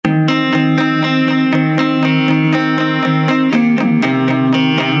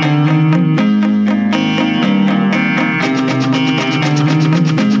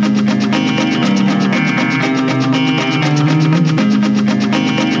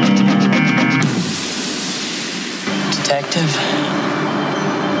detective,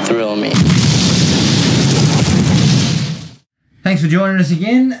 thrill me. Thanks for joining us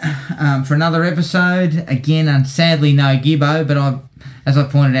again for another episode. Again, sadly, no Gibbo, but as I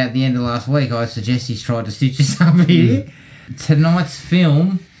pointed out at the end of last week, I suggest he's tried to stitch us up here. Tonight's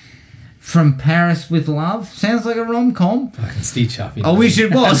film, From Paris with Love, sounds like a rom-com. I can stitch up. I wish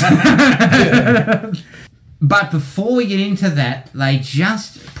it was. But before we get into that, they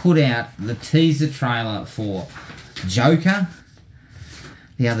just put out the teaser trailer for Joker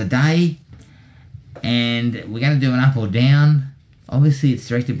the other day, and we're going to do an up or down. Obviously, it's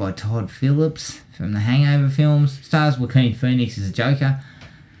directed by Todd Phillips from the Hangover films. Stars Joaquin Phoenix as a Joker.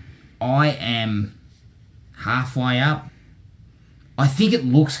 I am halfway up. I think it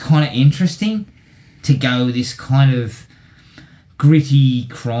looks kind of interesting to go this kind of gritty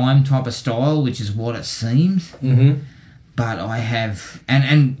crime type of style, which is what it seems. Mm-hmm. But I have...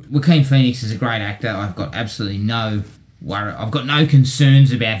 And Joaquin Phoenix is a great actor. I've got absolutely no worry. I've got no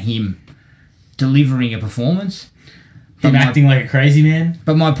concerns about him delivering a performance. Him acting like a crazy man?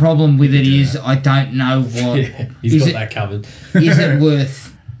 But my problem with it is I don't know what... Yeah, he's got that covered. Is it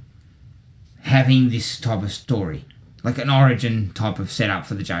worth having this type of story? Like an origin type of setup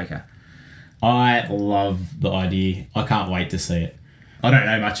for the Joker? I love the idea. I can't wait to see it. I don't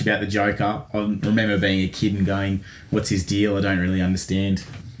know much about the Joker. I remember being a kid and going, what's his deal? I don't really understand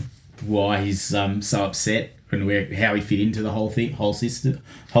why he's so upset and how he fit into the whole thing, whole system,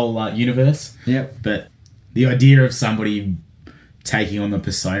 whole universe. Yep. But the idea of somebody taking on the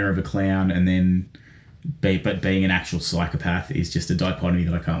persona of a clown and then being an actual psychopath is just a dichotomy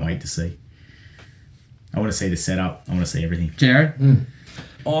that I can't wait to see. I want to see the setup. I want to see everything. Jared?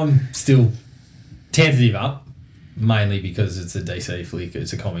 I'm still tentative up, mainly because it's a DC flick,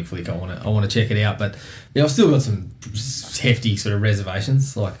 it's a comic flick. I want to check it out, but yeah, I've still got some hefty sort of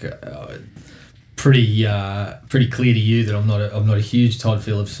reservations. Like pretty clear to you that I'm not a huge Todd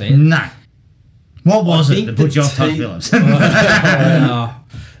Phillips fan. No. What was it that put you off Todd Phillips?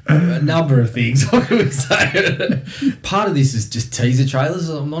 A number of things, I would say. Part of this is just teaser trailers.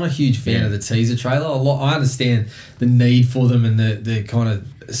 I'm not a huge fan of the teaser trailer. I understand the need for them and the kind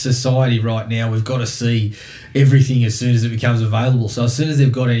of society right now. We've got to see everything as soon as it becomes available. So as soon as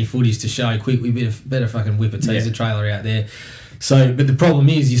they've got any footage to show, quick, we better fucking whip a teaser trailer out there. So, but the problem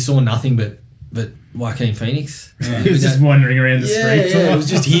is you saw nothing but Joaquin Phoenix. He was just wandering around the streets. Yeah, it was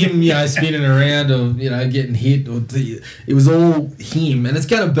just him, spinning around or, getting hit. It was all him. And it's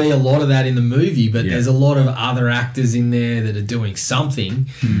going to be a lot of that in the movie, but there's a lot of other actors in there that are doing something.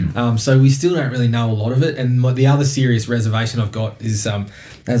 So we still don't really know a lot of it. And the other serious reservation I've got is,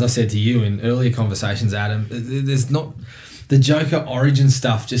 as I said to you in earlier conversations, Adam, there's not... The Joker origin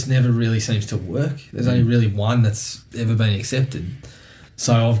stuff just never really seems to work. There's only really one that's ever been accepted.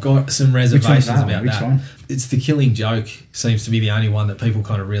 So I've got some reservations about that. One? It's The Killing Joke seems to be the only one that people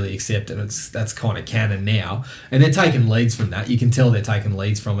kind of really accept, and that's kind of canon now. And they're taking leads from that. You can tell they're taking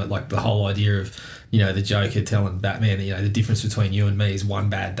leads from it, like the whole idea of, the Joker telling Batman, the difference between you and me is one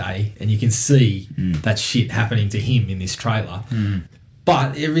bad day. And you can see that shit happening to him in this trailer.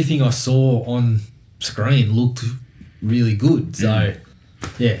 But everything I saw on screen looked really good. So,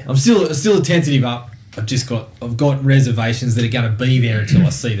 I'm still a tentative up. I've got reservations that are going to be there until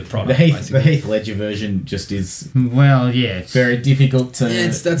I see the product. The Heath Ledger version just is it's very difficult to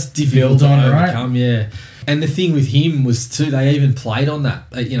that's difficult to overcome, right? And the thing with him was too, they even played on that,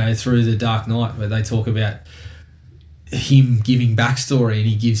 through The Dark Knight, where they talk about him giving backstory and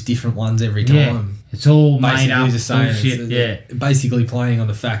he gives different ones every time. Yeah. It's all made up bullshit. Basically playing on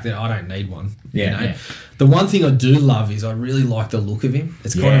the fact that I don't need one. Yeah. The one thing I do love is I really like the look of him.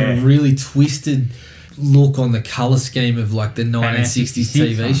 It's kind of a really twisted look on the colour scheme of like the 1960s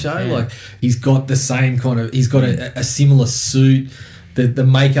TV show. Yeah. Like he's got the same kind of... He's got a similar suit. The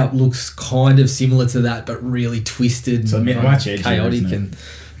makeup looks kind of similar to that, but really twisted and much chaotic. And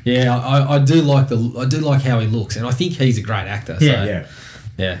I do like how he looks, and I think he's a great actor.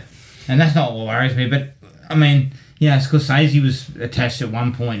 Yeah. And that's not what worries me, but I mean, Scorsese was attached at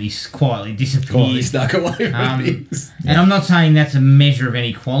one point. He's quietly disappeared. Quietly snuck away from things. And I'm not saying that's a measure of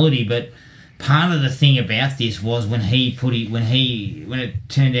any quality, but part of the thing about this was when it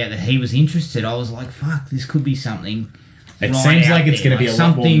turned out that he was interested, I was like, fuck, this could be something. It seems like it's going to be a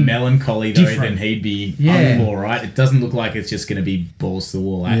lot more melancholy though than he'd be on for, right? It doesn't look like it's just going to be balls to the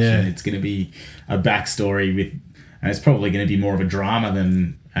wall action. Yeah. It's going to be a backstory and it's probably going to be more of a drama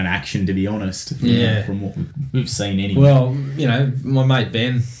than an action, to be honest. From what we've seen anyway. Well, my mate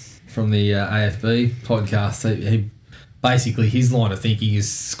Ben from the AFB podcast, he basically his line of thinking is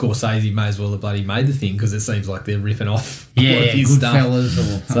Scorsese may as well have bloody made the thing because it seems like they're ripping off his stuff. Goodfellas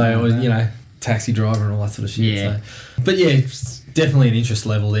or so Taxi Driver and all that sort of shit. Yeah. So. But yeah, it's definitely an interest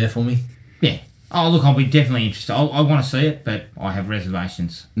level there for me. Yeah. Oh, look, I'll be definitely interested. I want to see it, but I have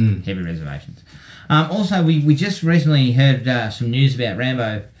reservations. Heavy reservations. Also, we just recently heard some news about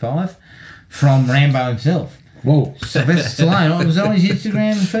Rambo 5 from Rambo himself. Whoa. Sylvester Stallone. Was it on his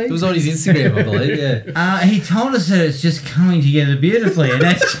Instagram feed? It was on his Instagram, I believe, yeah. He told us that it's just coming together beautifully, and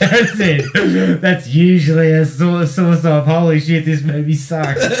that's Jared said. That's usually a source of holy shit, this movie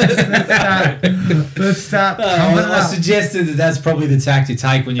sucks. Let's start pumping it I up. suggested that's probably the tack to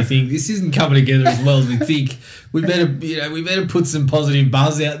take when you think this isn't coming together as well as we think. We better put some positive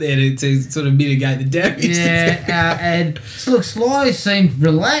buzz out there to sort of mitigate the damage. Yeah, and look, Sly seemed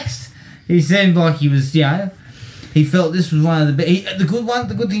relaxed. He seemed like he was, he felt this was one of the best. The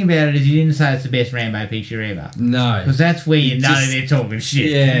good thing about it is he didn't say it's the best Rambo picture ever. No. Because that's where you know they're talking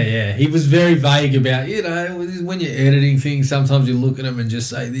shit. Yeah. He was very vague about, when you're editing things, sometimes you look at them and just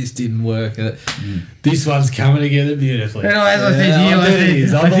say, this didn't work. This one's coming together beautifully. As I said to you,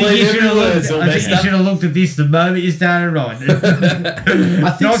 I think you should have looked at this the moment you started writing.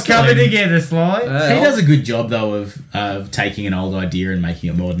 It's not coming together, Sly. He does a good job though of taking an old idea and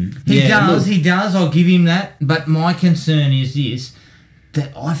making it modern. He does. I'll give him that. But my concern is this,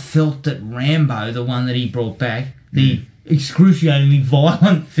 that I felt that Rambo, the one that he brought back, the excruciatingly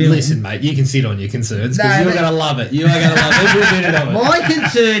violent film... Listen, mate, you can sit on your concerns because you're going to love it. You are going to love every minute of it. My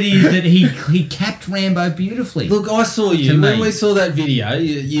concern is that he capped Rambo beautifully. Look, I saw you. When we saw that video,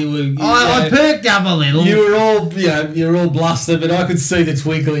 you were... I perked up a little. You were all, you were all blustered, but I could see the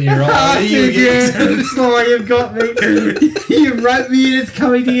twinkle in your eye. It's like you've got me. You wrote me in, it's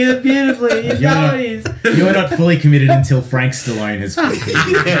coming together beautifully. You know it is. You're not fully committed until Frank Stallone has fully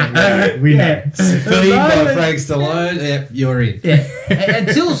committed. We know. Feed by Frank Stallone. Yep, you're in. Yeah.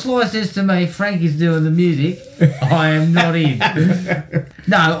 Until Sly says to me, Frank is doing the music, I am not in.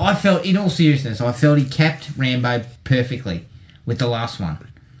 No, I felt, in all seriousness, he capped Rambo perfectly with the last one.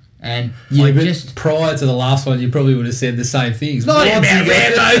 And prior to the last one, you probably would have said the same things. Not about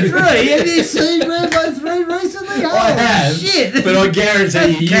Rambo 3. Have you seen Rambo 3 recently? Oh, I have. Shit. But I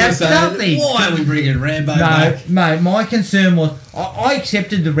guarantee you were saying, why are we bringing Rambo back? No, mate, my concern was, I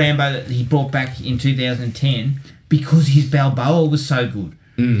accepted the Rambo that he brought back in 2010 because his Balboa was so good.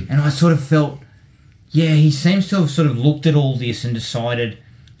 And I sort of felt, he seems to have sort of looked at all this and decided,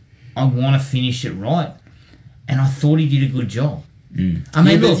 I want to finish it right. And I thought he did a good job. I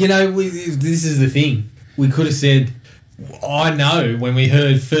mean, look, this is the thing. We could have said, I know when we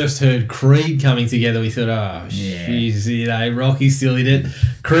first heard Creed coming together, we thought, jeez, Rocky's still in it.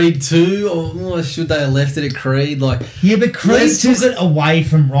 Creed 2, or should they have left it at Creed? But Creed took it away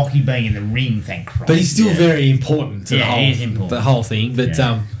from Rocky being in the ring, thank Christ. But he's still very important to he is important. the whole thing. But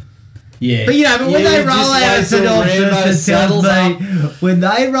But when they roll out a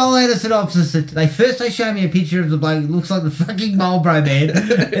synopsis, they show me a picture of the bloke who looks like the fucking Marlboro Man,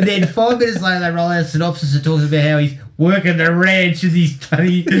 and then 5 minutes later they roll out a synopsis that talks about how he's working the ranch and his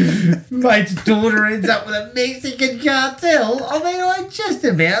bloody mate's daughter ends up with a Mexican cartel. I mean, I just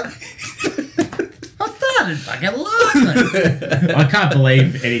about... I started fucking laughing. I can't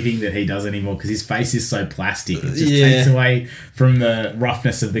believe anything that he does anymore because his face is so plastic. It just takes away from the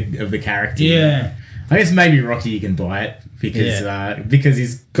roughness of the character. Yeah. I guess maybe Rocky you can buy it because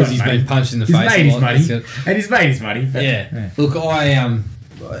he's been punched in the face. He's made his money, and he's made his money. But look, I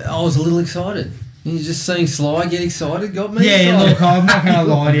was a little excited. You just seeing Sly get excited got me excited. Look, I'm not going to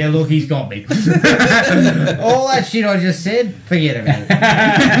lie to you. Look, he's got me. All that shit I just said, forget about it.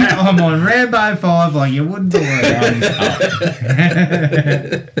 I'm on Rambo 5 like you wouldn't believe.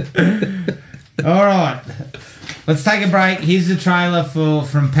 All right. Let's take a break. Here's the trailer for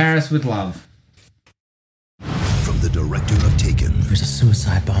From Paris with Love. From the director of Taken. There's a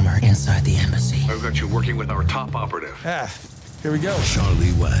suicide bomber inside the embassy. I've got you working with our top operative. Here we go.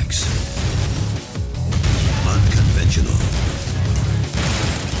 Charlie Wax. Unconventional.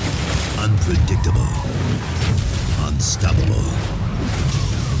 Unpredictable. Unstoppable.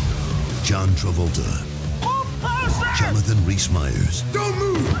 John Travolta. Jonathan Rhys-Meyers. Don't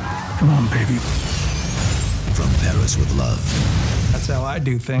move! Come on, baby. From Paris with Love. That's how I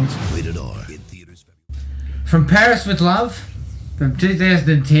do things. Rated R. In theaters. From Paris with Love, from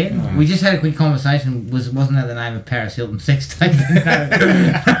 2010. We just had a quick conversation. Wasn't that the name of Paris Hilton's sex tape?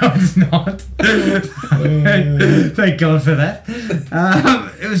 No, it's not. Thank God for that.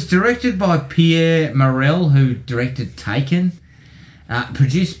 It was directed by Pierre Morel, who directed Taken.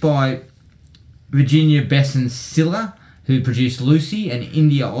 Produced by Virginia Besson-Siller, who produced Lucy, and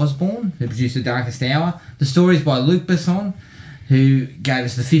India Osborne, who produced The Darkest Hour. The story is by Luc Besson, who gave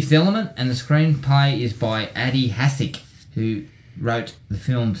us The Fifth Element, and the screenplay is by Adi Hassick, who wrote the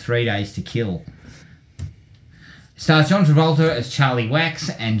film 3 Days to Kill. Stars John Travolta as Charlie Wax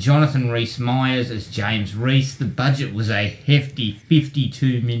and Jonathan Rhys-Meyers as James Reese. The budget was a hefty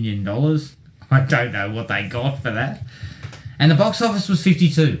 $52 million. I don't know what they got for that. And the box office was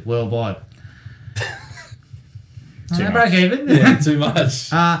 52 worldwide. They broke even. Yeah, too much.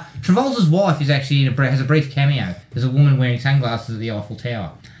 Travolta's wife is actually has a brief cameo as a woman wearing sunglasses at the Eiffel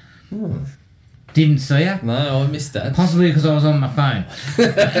Tower. Didn't see her. No, I missed that. Possibly because I was on my phone.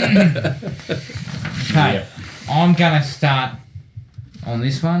 Okay, I'm going to start on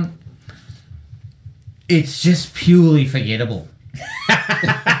this one. It's just purely forgettable.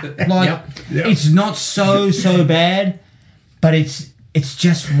 It's not so bad, but it's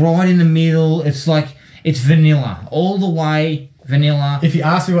just right in the middle. It's like, it's vanilla. All the way vanilla. If you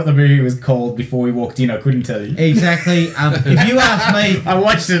asked me what the movie was called before we walked in, I couldn't tell you. Exactly. If you asked me... I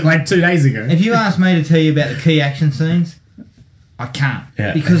watched it like 2 days ago. If you asked me to tell you about the key action scenes, I can't.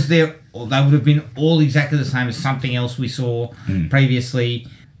 Yeah. Because they would have been all exactly the same as something else we saw previously.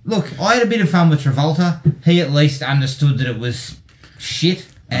 Look, I had a bit of fun with Travolta. He at least understood that it was shit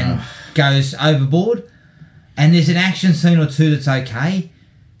and goes overboard. And there's an action scene or two that's okay.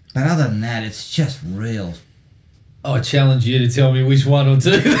 But other than that, it's just real. I challenge you to tell me which one or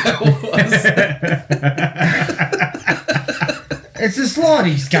two that was. It's a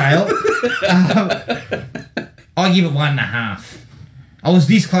sliding scale. I give it 1.5. I was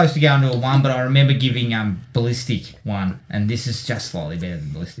this close to going to a 1, but I remember giving Ballistic 1, and this is just slightly better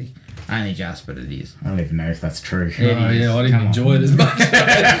than Ballistic. Only just, but it is. I don't even know if that's true. It is. Yeah, I didn't Come enjoy it as much.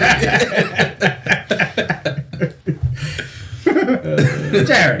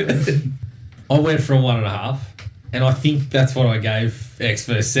 Jared. I went for a 1.5, and I think that's what I gave X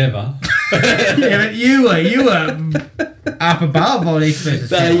vs. Sever. Yeah, but you were up above on X vs.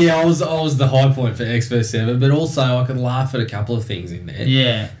 So, yeah, I was the high point for X vs. Sever, but also I could laugh at a couple of things in there.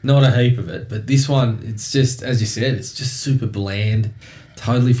 Yeah. Not a heap of it, but this one, it's just, as you said, it's just super bland,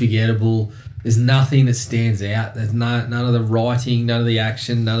 totally forgettable. There's nothing that stands out. There's none of the writing, none of the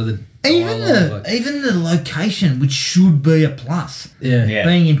action, none of the dialogue. Even the location, which should be a plus. Yeah.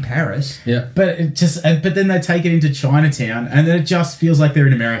 Being in Paris. Yeah. But but then they take it into Chinatown, and then it just feels like they're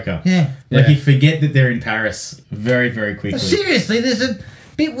in America. Yeah. Like Yeah. you forget that they're in Paris very, very quickly. Seriously, there's a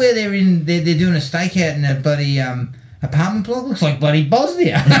bit where they're doing a stakeout in a bloody apartment block. Looks like bloody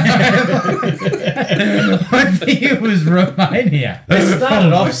Bosnia. I think it was Romania. They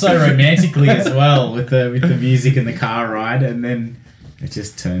started off so romantically as well with the music and the car ride, and then it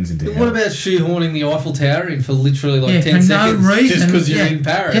just turns into What hell. about shoehorning the Eiffel Tower in for literally like 10 for seconds? no reason. Just because you're in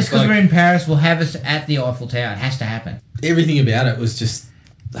Paris. Just because Like, we're in Paris, we'll have us at the Eiffel Tower. It has to happen. everything about it was just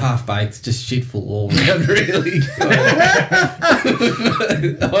half-baked, just shitful all around, really.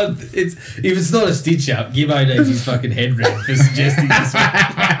 If it's not a stitch-up, Gibbo needs his fucking head wrapped for suggesting this one.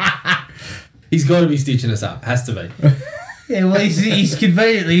 He's got to be stitching us up. Has to be. Yeah, well, he's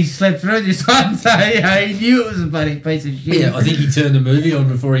conveniently slept through this one, so he knew it was a bloody piece of shit. Yeah, I think he turned the movie on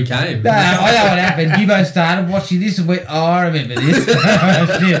before he came. No, I know what happened. Gibbo started watching this and went, oh, I remember this. Shit.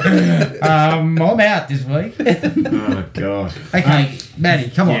 I'm out this week. Oh god. Okay, Maddie,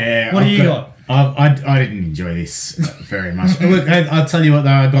 come on. Yeah, What do you got? I didn't enjoy this very much. Look, I'll tell you what though,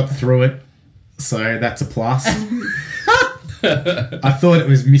 I got through it, so that's a plus. I thought it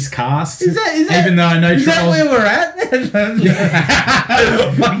was miscast. Is that even though I know is that Charles where we're at? I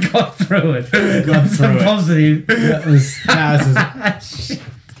got through it. got through it. Positive. That was Shit.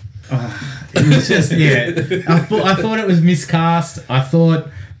 it was just I thought it was miscast. I thought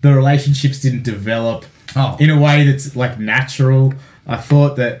the relationships didn't develop in a way that's like natural. I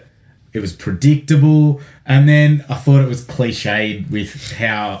thought that it was predictable, and then I thought it was cliched with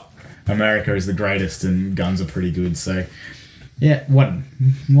how America is the greatest and guns are pretty good. So yeah, one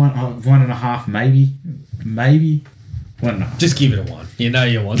and a half, maybe 1.5. Just give it a 1. You know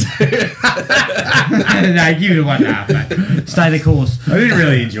you want to. No, give it a 1.5, mate. Stay the course. I didn't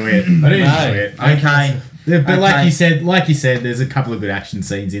really enjoy it. Okay. But like you said, there's a couple of good action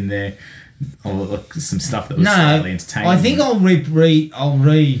scenes in there, or some stuff that was slightly entertaining. I think I'll edit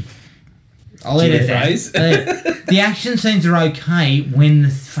that. The action scenes are okay when the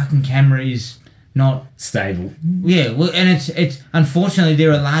fucking camera is not stable. Yeah, well, and it's unfortunately there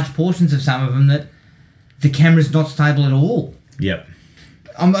are large portions of some of them that the camera's not stable at all. Yep.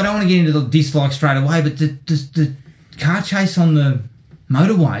 I don't want to get into the dislike straight away, but the car chase on the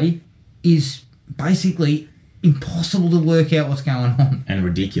motorway is basically impossible to work out what's going on. And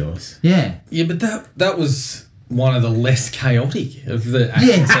ridiculous. Yeah. Yeah, but that was one of the less chaotic of the action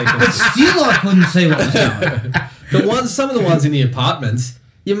Yeah, but sequences. still I couldn't see what was going on. Some of the ones in the apartments,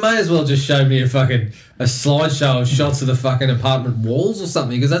 You may as well just show me a slideshow of shots of the fucking apartment walls or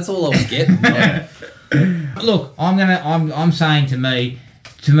something, because that's all I was getting. Look, I'm saying to me,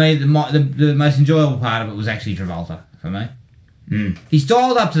 the most enjoyable part of it was actually Travolta for me. He's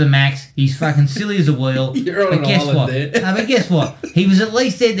dialed up to the max. He's fucking silly as a wheel. You're on but an guess island what? there. No, but guess what? He was at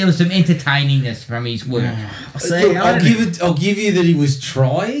least there. There was some entertainingness from his work. See, Look, I'll give you that he was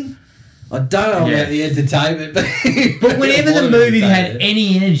trying. I don't know about the entertainment, But whenever the movie had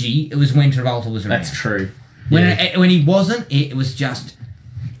any energy, it was when Travolta was around. That's true. When he wasn't, it was just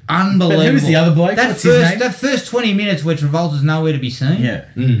unbelievable. But who was the other bloke? What's his name? That first 20 minutes where Travolta's nowhere to be seen Yeah.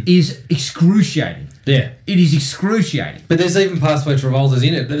 is excruciating. Yeah. It is excruciating. But there's even parts where Travolta's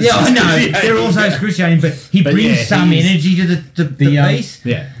in it. that it's Yeah, I just know. excruciating. They're also excruciating, but he But brings yeah, some he's- energy to the piece.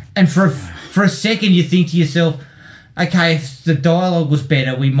 Yeah. And for a second, you think to yourself, okay, if the dialogue was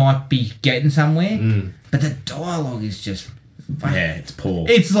better, we might be getting somewhere. But the dialogue is just... Yeah, it's poor.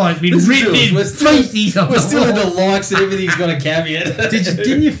 It's like been Listen to written us, in we're feces on We're the still in wall. the likes and everything's got a caveat.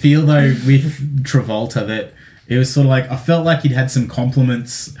 Didn't you feel though with Travolta that it was sort of like I felt like he'd had some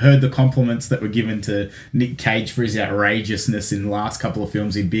compliments, heard the compliments that were given to Nick Cage for his outrageousness in the last couple of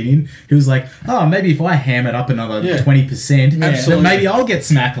films he'd been in. He was like, oh, maybe if I ham it up another 20%, then Absolutely. maybe I'll get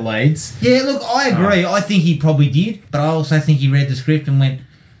some accolades. Yeah, look, I agree. I think he probably did, but I also think he read the script and went,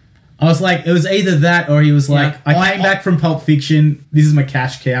 I was like, it was either that or he was like, Yeah. I came back from Pulp Fiction. This is my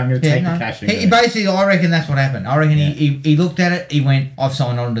cash cow. I'm going to yeah, take no. the cash. And He go. basically, I reckon that's what happened. I reckon he looked at it, he went, I've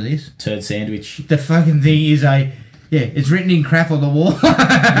signed on to this. Turd sandwich. The fucking thing is it's written in crap on the wall.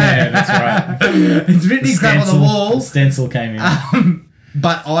 Yeah, that's right. It's written in crap on the wall. The stencil came in.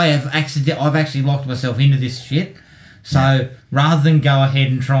 But I've actually locked myself into this shit. So rather than go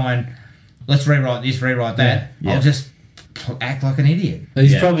ahead and try and let's rewrite this, rewrite that, Yeah. I'll just act like an idiot.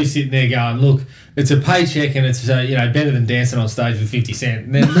 He's Yeah. probably sitting there going, look, it's a paycheck and it's better than dancing on stage with 50 Cent.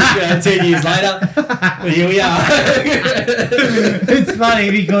 And then look, 10 years later, here we are. It's funny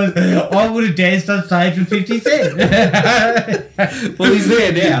because I would have danced on stage with 50 Cent. Well, he's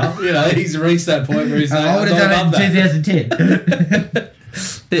there now. He's reached that point where he's like, I would have done it in 2010.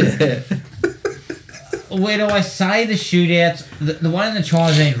 Where do I say the shootouts? The one in the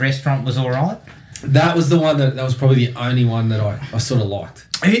Chinese restaurant was all right. That was the one that was probably the only one that I sort of liked.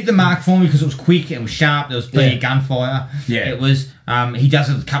 It hit the mark for me because it was quick, it was sharp, there was plenty of gunfire. Yeah. It was, he does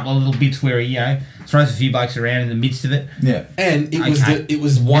a couple of little bits where he, throws a few blokes around in the midst of it. Yeah. And it Okay.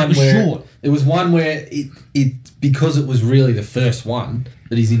 was one It was where short. it was one where it because it was really the first one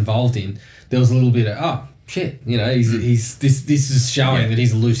that he's involved in. There was a little bit of shit, he's this is showing that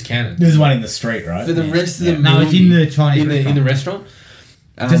he's a loose cannon. This is one in the street, right? For the rest of the No, movie, it's in the Chinese in the restaurant.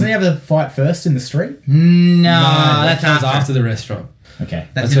 Doesn't he have the fight first in the street? No, that that's comes after. after the restaurant. Okay.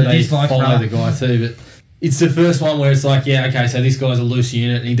 That's That's in where the they dislike follow trailer. the guy too. But it's the first one where it's like, so this guy's a loose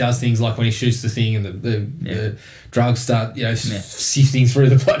unit and he does things like when he shoots the thing and the drugs start, sifting through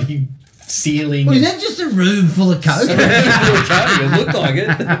the bloody ceiling. Well, is that just a room full of coke? It looked like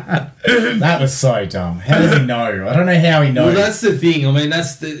it. That was so dumb. How does he know? I don't know how he knows. Well, that's the thing. I mean,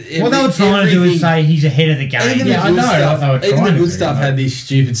 that's the. What they were trying to do is say he's ahead of the game. Even Yeah, I the good know, stuff, they were even trying the to good do stuff that. had this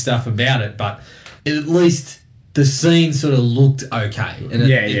stupid stuff about it, but at least the scene sort of looked okay. And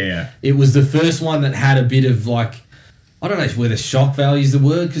it was the first one that had a bit of like, I don't know whether shock value is the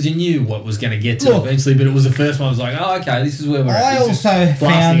word, because you knew what was going to get to Look, eventually, but it was the first one. I was like, oh, okay, this is where we're at. I It's just also blasting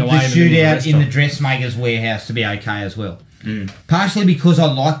found the away in middle of shootout in the restaurant. dressmaker's warehouse to be okay as well. Partially because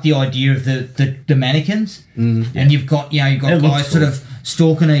I like the idea of the mannequins, and you've got It guys looks sort cool. of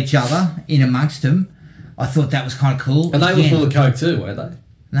stalking each other in amongst them. I thought that was kind of cool. And they were Again- full of coke too, weren't they?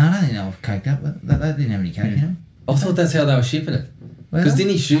 No, I don't think they were coked up. They didn't have any coke in them. I thought that's how they were shipping it. Well- Because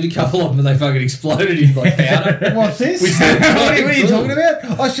didn't he shoot a couple of them and they fucking exploded in like powder? What's this? Which what is are you cool. talking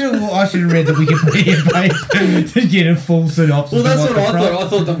about? I should have read the Wikipedia page to get a full synopsis. Well, that's of what I the thought. I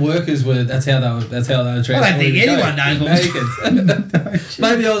thought the workers were. That's how they were. That's how they were transferring. I don't think anyone knows Americans.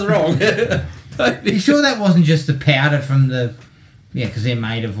 Maybe I was wrong. You sure that wasn't just the powder from the? Yeah, because they're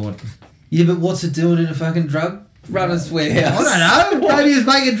made of what? Yeah, but what's it doing in a fucking drug runner's warehouse? I don't know. Maybe he was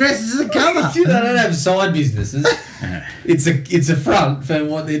making dresses as a cover. They don't have side businesses. It's a front for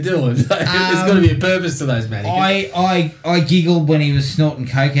what they're doing. There's got to be a purpose to those mannequins. I giggled when he was snorting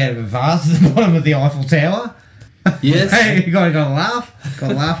coke out of a vase at the bottom of the Eiffel Tower. Yes. Hey, you got a laugh.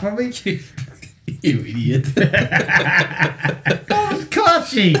 Got a laugh from me. You idiot. I was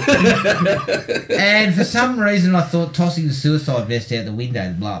clutchy. And for some reason, I thought tossing the suicide vest out the window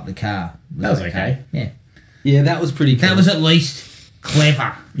to blow up the car. That was okay. Yeah, Yeah, that was pretty cool. that was at least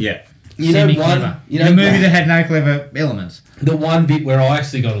clever. Yeah. you know, Semi-clever. one, you In know, a movie that had no clever elements. the one bit where I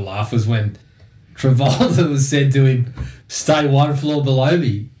actually got a laugh was when Travolta was said to him, "Stay one floor below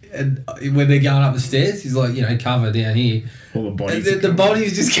me." And when they're going up the stairs, he's like, cover down here. All the And bodies. then the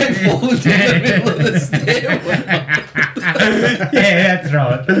bodies just kept falling down the middle of the stairwell. Yeah, that's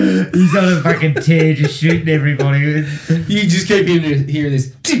right. He's on a fucking tear just shooting everybody. You just keep hearing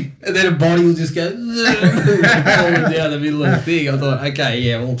this, and then a body will just go falling down the middle of the thing. I thought, okay,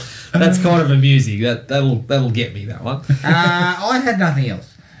 yeah, well, that's kind of amusing. That'll get me, that one. I had nothing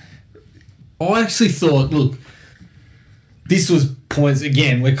else. I actually thought, look, this was points,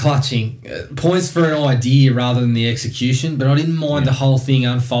 again, we're clutching, points for an idea rather than the execution, but I didn't mind the whole thing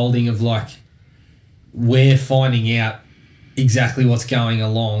unfolding of, like, we're finding out exactly what's going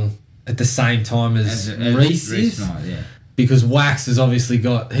along at the same time as Reese is. Might, yeah. Because Wax has obviously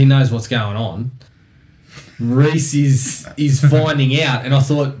he knows what's going on. Reese is finding out, and I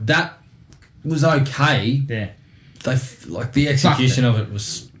thought that was okay. Yeah. The execution of it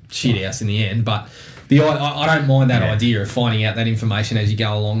was shit house in the end, but I don't mind that idea of finding out that information as you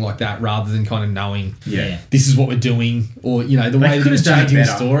go along like that, rather than kind of knowing this is what we're doing, or the way that it's changing the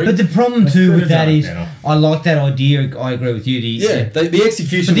story. But the problem too with that is, better. I like that idea. I agree with you. The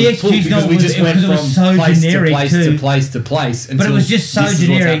execution. But the was cool execution because we just went because it from was so place generic to place too. to place to place. But it was just so this is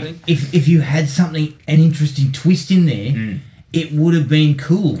what's generic. happening. If you had an interesting twist in there, it would have been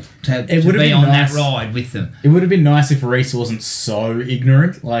cool to It would have be been on nice. that ride with them. It would have been nice if Reese wasn't so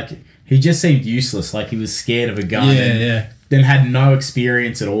ignorant. Like, he just seemed useless. Like, he was scared of a gun. Yeah. Then had no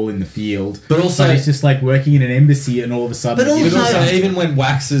experience at all in the field. But also- So he's just like working in an embassy, and all of a sudden, But But also- also, even when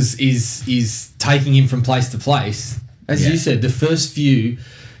Wax is taking him from place to place, as you said, the first few,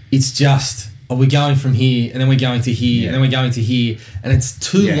 it's just, we're going from here, and then we're going to here, and then we're going to here, and it's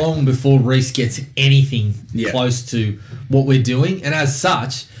too long before Reese gets anything close to what we're doing, and as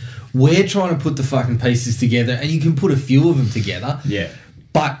such, we're trying to put the fucking pieces together, and you can put a few of them together,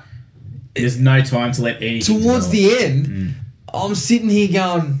 but there's no time to let anything towards develop. the end, I'm sitting here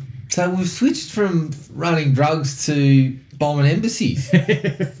going, so we've switched from running drugs to bombing embassies.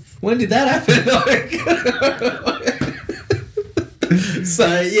 When did that happen? So,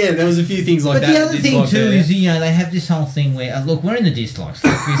 there was a few things like But that. the other thing too is, they have this whole thing where, look, we're in the dislike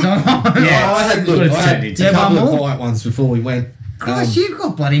stuff. I had Yeah, a couple one of more? quiet ones before we went. Gosh, you've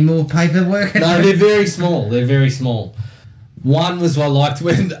got bloody more paperwork. No, they're very small. They're very small. One was I liked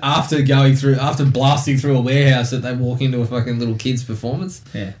when after blasting through a warehouse that they walk into a fucking little kid's performance.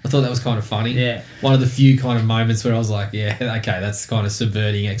 Yeah. I thought that was kind of funny. Yeah. One of the few kind of moments where I was like, okay, that's kind of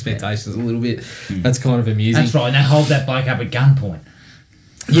subverting expectations a little bit. That's kind of amusing. That's right, and they hold that bloke up at gunpoint.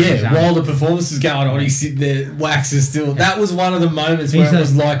 Yeah, while the performance is going on, he's sitting there, Wax is still... That was one of the moments where He's it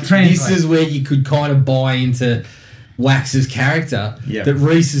was like, translate. this is where you could kind of buy into Wax's character. Yeah. That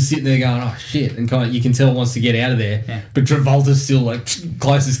Reese is sitting there going, oh, shit, and kind of, you can tell wants to get out of there. Yeah. But Travolta's still like,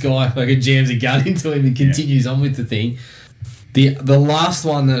 closest guy, like, jams a gun into him and continues on with the thing. The last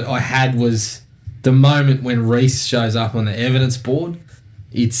one that I had was the moment when Reese shows up on the evidence board.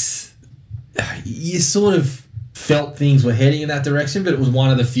 It's... You sort of felt things were heading in that direction, but it was one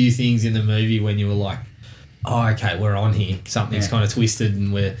of the few things in the movie when you were like, oh, okay, we're on here. Something's kind of twisted,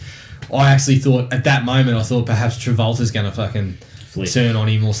 and I actually thought, at that moment, I thought perhaps Travolta's going to fucking turn on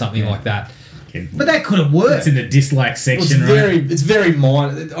him or something like that. But that could have worked. It's in the dislike section, It's very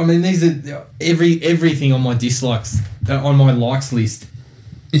minor. I mean, these are everything on my dislikes, on my likes list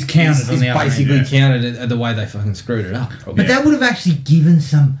It's counted on is the other basically end. counted at the way they fucking screwed it up. But that would have actually given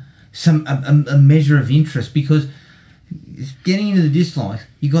a measure of interest, because getting into the dislikes,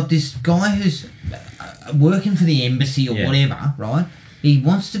 you got this guy who's working for the embassy or whatever, right? He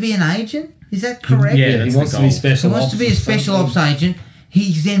wants to be an agent. Is that correct? Yeah, He that's wants the to be goal. special. He wants to be a ops or special something. ops agent.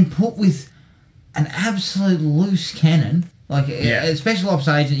 He's then put with an absolute loose cannon, like a special ops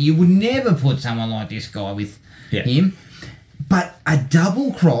agent. You would never put someone like this guy with him. But a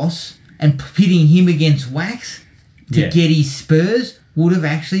double cross and pitting him against Wax to get his spurs would have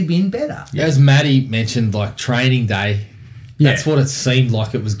actually been better. As Maddie mentioned, like Training Day, that's what it seemed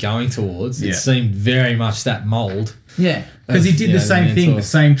like it was going towards. It seemed very much that mould. Yeah. Because he did the same thing, the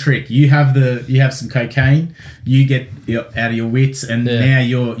same trick. You have some cocaine, you get out of your wits, and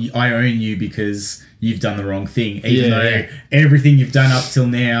now I own you because you've done the wrong thing. Even though everything you've done up till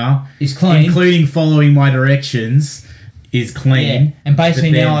now is clean, including following my directions, is clean. Yeah. And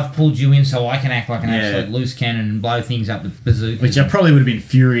basically now I've pulled you in so I can act like an absolute Yeah. loose cannon and blow things up with bazookas. Which I probably would have been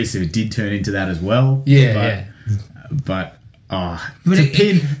furious if it did turn into that as well. But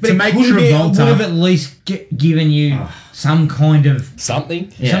to make would Travolta have at least given you some kind of something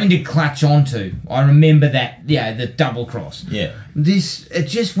to clutch onto. I remember that, the double cross. Yeah. It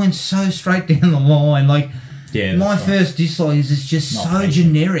just went so straight down the line. Like, my first dislike is it's just so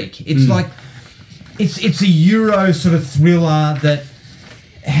generic. It's like it's a Euro sort of thriller that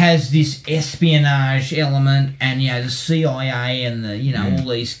has this espionage element, and the CIA and the all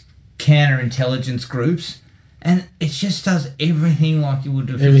these counterintelligence groups, and it just does everything like you would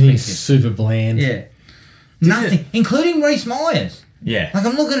have Everything's expected. super bland. Yeah, nothing, including Rhys Myers. Yeah. Like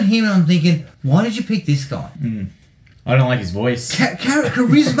I'm looking at him and I'm thinking, why did you pick this guy? I don't like his voice.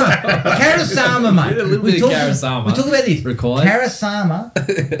 Charisma, Karasama, mate. A little bit of Karasama. We talk about this. Required. Karasama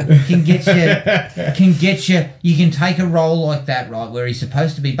can get you. You can take a role like that, right, where he's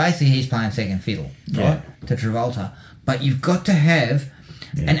supposed to be. Basically, he's playing second fiddle, right, to Travolta. But you've got to have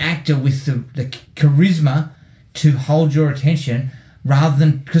an actor with the charisma to hold your attention, rather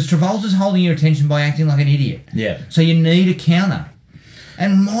than because Travolta's holding your attention by acting like an idiot. Yeah. So you need a counter.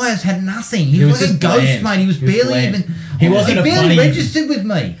 And Myers had nothing. He was like a just ghost, bland. mate. He was barely bland. even. He wasn't a barely funny- registered with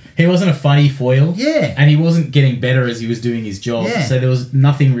me. He wasn't a funny foil. Yeah. And he wasn't getting better as he was doing his job. Yeah. So there was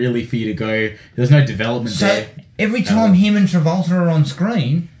nothing really for you to go. There was no development So there. every time him and Travolta are on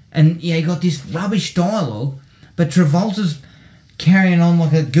screen, and you got this rubbish dialogue, but Travolta's carrying on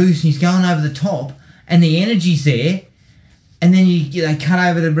like a goose and he's going over the top, and the energy's there, and then they cut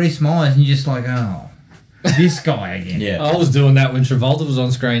over to Rhys Myers and you're just like, oh, this guy again. Yeah. I was doing that when Travolta was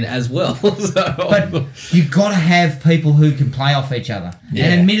on screen as well. So. But you've got to have people who can play off each other. Yeah.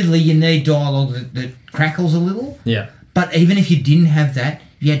 And admittedly, you need dialogue that crackles a little. yeah. But even if you didn't have that,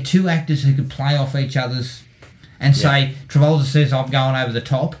 you had two actors who could play off each other's and say, Travolta says, I'm going over the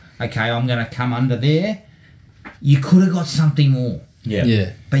top. Okay, I'm going to come under there. You could have got something more. Yeah.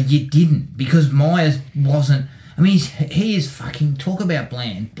 Yeah. But you didn't, because Myers wasn't. I mean, he is fucking, talk about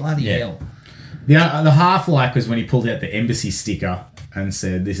bland. Bloody hell. The half-like was when he pulled out the embassy sticker and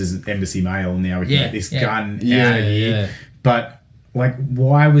said, this is embassy mail, and now we can get this gun out of here. Yeah. But, like,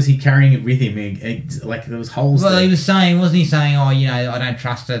 why was he carrying it with him? Like, there was holes Well, there. he was saying, wasn't he saying, I don't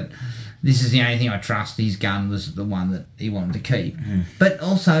trust it. This is the only thing I trust. His gun was the one that he wanted to keep. But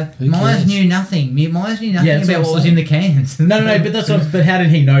also, Myers cares? knew nothing. Myers knew nothing that's about what what I'm was in the cans. No, but that's what. But how did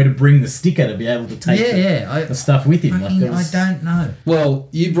he know to bring the sticker to be able to take the stuff with him? Fucking, there was, I don't know. Well,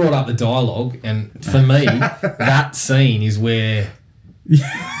 you brought up the dialogue, and for me, that scene is where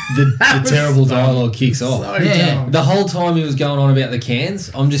the terrible dialogue kicks off. so Yeah. dumb. The whole time he was going on about the cans,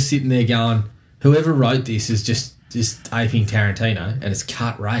 I'm just sitting there going, whoever wrote this is just aping Tarantino, and it's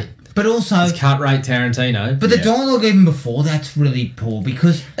cut rate. But also, It's cut rate Tarantino. but the dialogue even before that's really poor,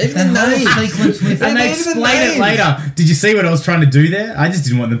 because Even that the whole names. sequence with And they Even the explain it names. later. Did you see what I was trying to do there? I just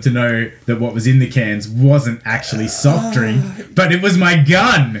didn't want them to know that what was in the cans wasn't actually soft drink, but it was my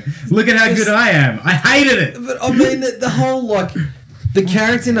gun. Look at how good I am. I hated it. But I mean, the whole, like, the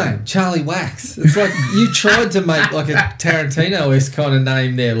character name, Charlie Wax. It's like you tried to make, like, a Tarantino-esque kind of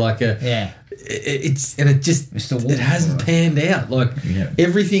name there, like a... yeah. It just Mr. Wolf. it hasn't panned out. Like Yeah.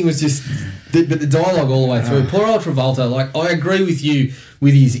 everything was just, but the dialogue all the way through. Poor old Travolta. Like I agree with you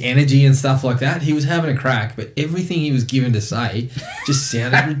with his energy and stuff like that. He was having a crack, but everything he was given to say just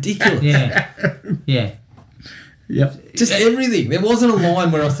sounded ridiculous. Yeah. Yeah. Yep. Just everything. There wasn't a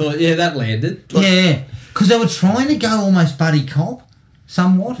line where I thought, yeah, that landed. Like, Yeah. Because they were trying to go almost buddy cop,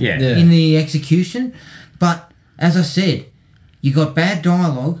 somewhat, Yeah. Yeah. in the execution. But, as I said, you got bad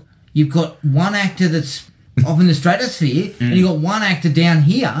dialogue, you've got one actor that's up in the stratosphere, and you've got one actor down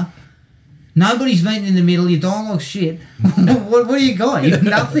here. Nobody's meeting in the middle, your dialogue's shit. what do you got? You've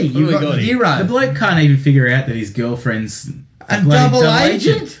nothing. You've we got got here? zero. The bloke can't even figure out that his girlfriend's A bloody double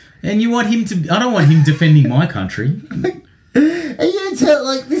agent? And you want him to... I don't want him defending my country. And you tell,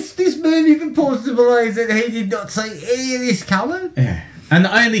 like, this movie purports to believe that he did not see any of this coming. Yeah. And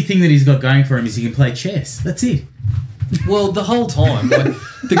the only thing that he's got going for him is he can play chess. That's it. well, the whole time, like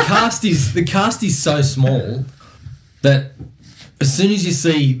the cast is so small that as soon as you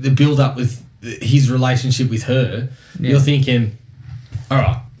see the build up with his relationship with her, you're thinking, all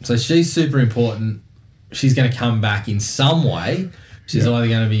right, so she's super important. She's going to come back in some way. She's either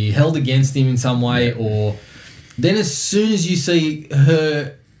going to be held against him in some way, or then as soon as you see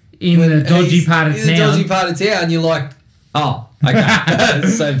her In the dodgy he's part of in the town. dodgy part of town, you're like, oh, okay,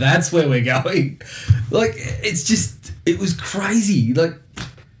 so that's where we're going. Like, it's just, it was crazy. Like,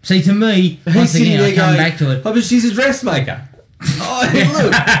 See, to me, he's once sitting again, I there come going, back to it. oh, but she's a dressmaker. Oh,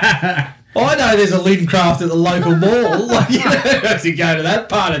 look. I know there's a Lincraft at the local mall. Like, you don't have to go to that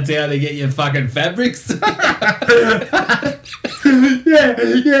part of town to get your fucking fabrics.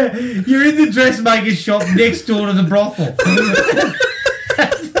 Yeah. You're in the dressmaker's shop next door to the brothel.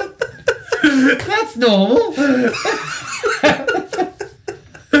 That's normal.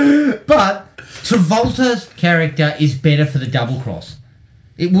 But Travolta's character is better for the double cross.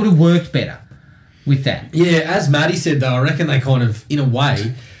 It would have worked better with that. Yeah, as Maddie said, though, I reckon they kind of, in a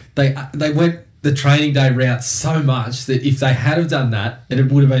way, they went the Training Day route so much that if they had have done that, and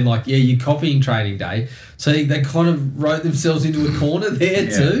it would have been like, yeah, you're copying Training Day. So they kind of wrote themselves into a corner there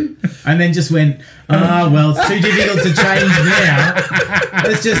too. And then just went, well, it's too difficult to change now.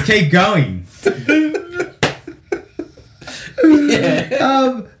 Let's just keep going.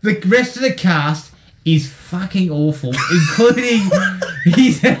 The rest of the cast is fucking awful, including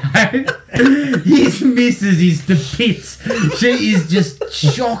his missus is the pits. She is just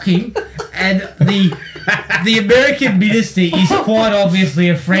shocking, and the American minister is quite obviously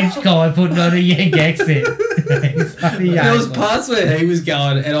a French guy putting on a Yank accent. There was parts where he was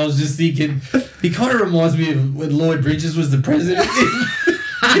going, and I was just thinking, he kind of reminds me of when Lloyd Bridges was the president.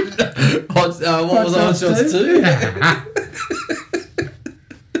 What was Hot Shots 2?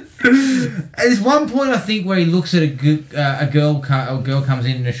 There's one point I think where he looks at a girl comes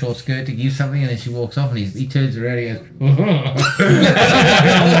in a short skirt to give something, and then she walks off, and he turns around and he goes,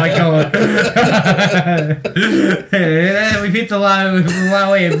 "Oh my god, we've hit the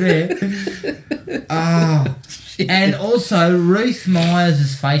low end there." Oh, and also Ruth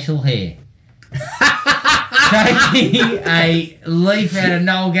Myers' facial hair. Taking a leaf out of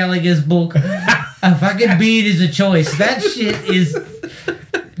Noel Gallagher's book, a fucking beard is a choice. That shit is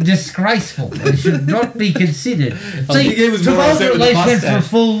disgraceful. It should not be considered. think he was more Travolta upset at with the least went for a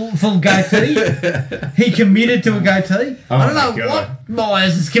mustache. full goatee. He committed to a goatee. I don't know what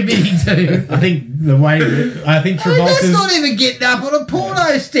Myers is committing to. I think That's Travolta's not even getting up on a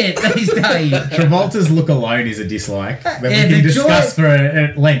porno set these days. Travolta's look alone is a dislike that we Yeah, can the discuss for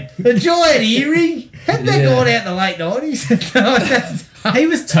at length. Enjoy an earring. Hadn't that gone out in the late 90s? He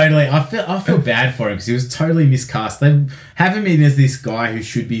was totally. I feel bad for him because he was totally miscast. They have him in as this guy who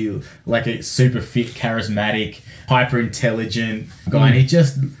should be like a super fit, charismatic, hyper intelligent guy, and he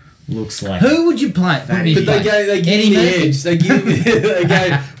just looks like. Who would you play? But they give him the edge. They go,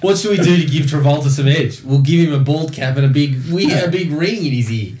 what should we do to give Travolta some edge? We'll give him a bald cap and a big ring in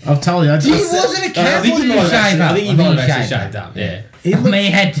his ear. I've told you. He wasn't a cat. I think he might have actually shaved up. Yeah. He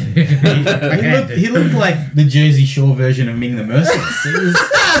had to. He looked like the Jersey Shore version of Ming the Merciless.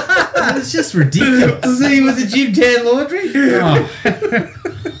 It was just ridiculous. He was a Jim Tan Laundry. Oh. I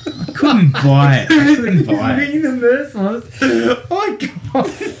couldn't buy it. Ming the Merciless. Oh my god.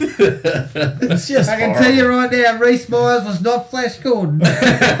 It's just I can horrible. tell you right now, Reese Myers was not Flash Gordon.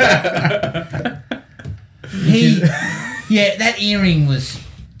 That earring was...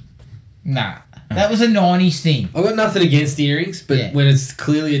 Nah. That was a 90s thing. I've got nothing against earrings, but Yeah. when it's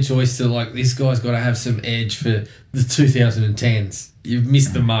clearly a choice to, like, this guy's got to have some edge for the 2010s, you've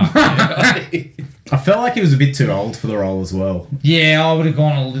missed the mark. I felt like he was a bit too old for the role as well. Yeah, I would have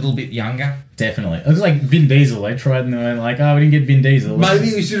gone a little bit younger. Definitely. It was like Vin Diesel. They tried and they were like, oh, we didn't get Vin Diesel.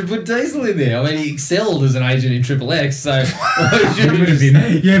 Maybe we should have put Diesel in there. I mean, he excelled as an agent in Triple X, so... It would have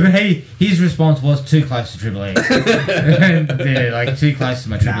been. Yeah, but his response was too close to Triple X. Yeah, like too close to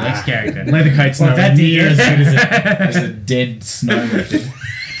my Triple X character. Leathercoat's Well, not that near did- as good as a dead snow leopard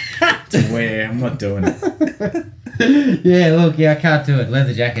to wear. I'm not doing it. I can't do it.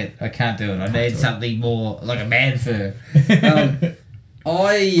 Leather jacket, I can't do it. I need something more like a man fur.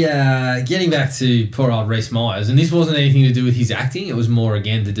 Getting back to poor old Reese Myers, and this wasn't anything to do with his acting, it was more,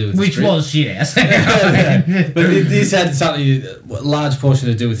 again, to do with the Which script. was shit ass. But this had something, a large portion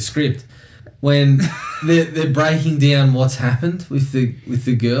to do with the script. When they're breaking down what's happened with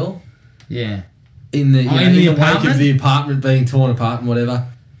the girl Yeah. in the in the wake of apartment? the apartment being torn apart and whatever.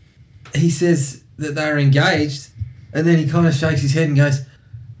 He says that they were engaged, and then he kind of shakes his head and goes,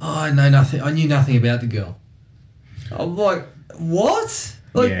 "Oh, I know nothing. I knew nothing about the girl." I'm like, what?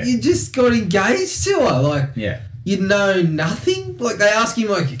 Like, Yeah. you just got engaged to her? Like, Yeah. you know nothing? Like, they ask him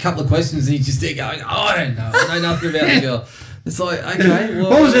like a couple of questions, and he's just there going, "Oh, I don't know. I know nothing about the girl." It's like, okay,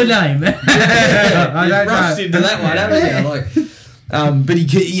 well, What was her name? I don't rushed know. into that one, haven't you? Like, but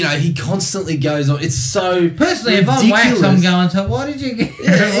he constantly goes on. It's so Personally, if I'm wax, I'm going, so why did you get...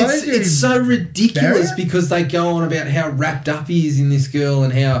 Yeah, it's so ridiculous because they go on about how wrapped up he is in this girl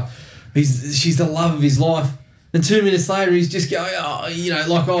and how she's the love of his life. And 2 minutes later, he's just going,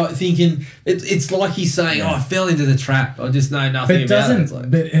 thinking it's like he's saying, "Oh, I fell into the trap. I just know nothing about it." It's like,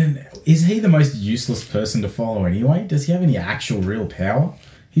 Is he the most useless person to follow anyway? Does he have any actual real power?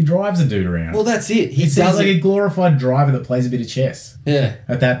 He drives a dude around. well, that's it. he sounds like a glorified driver that plays a bit of chess. yeah.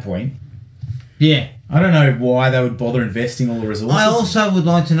 At that point, Yeah. I don't know why they would bother investing all the resources. I also would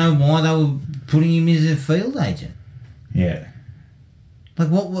like to know why they were putting him as a field agent. Yeah. Like,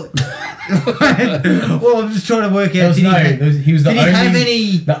 what? Well, I'm just trying to work out. He was the did only, he have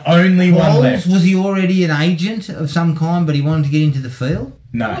any the only one roles? left. Was he already an agent of some kind, but he wanted to get into the field?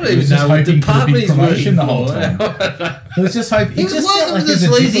 No, I don't he was even just know what hoping for the department big he's promotion the whole working time. He was just hoping. He was just working felt like with he the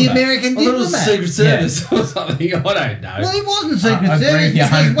was a sleazy diplomat. American I thought it was diplomat. Secret Service or something. I don't know. Well, he wasn't Secret I agree Service. with you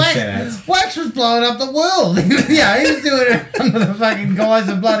because 100%. Wax was blowing up the world. Yeah, he was doing it under the fucking guise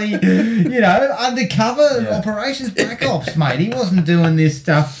of bloody, undercover operations black ops, mate. He wasn't doing this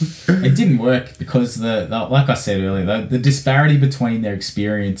stuff. It didn't work because the like I said earlier, the disparity between their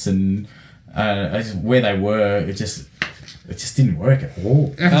experience and where they were, it just didn't work at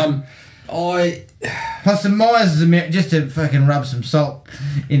all. Plus, the Myers is just to fucking rub some salt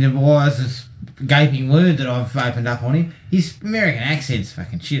into Myers' gaping wound that I've opened up on him. His American accent's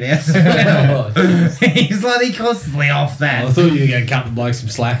fucking shit out. He's bloody constantly off that. I thought you were going to cut the bloke some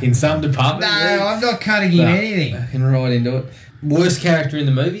slack in some department. No, I'm not cutting him anything. Fucking right into it. Worst character in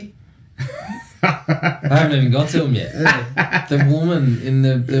the movie? I haven't even got to him yet. The woman in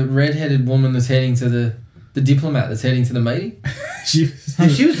the red-headed woman that's heading to the diplomat that's heading to the meeting. She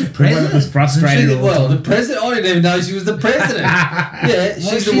was the president. was frustrated. The president. I didn't even know she was the president. Yeah,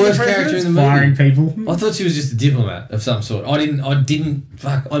 she's the she worst the character in the firing movie. people. I thought she was just a diplomat of some sort. I didn't.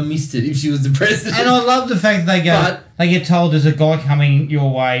 Fuck, I missed it. If she was the president. And I love the fact that they get told there's a guy coming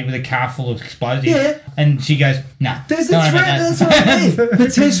your way with a car full of explosives. Yeah. And she goes, nah. There's a don't worry threat. about That's what I mean. that."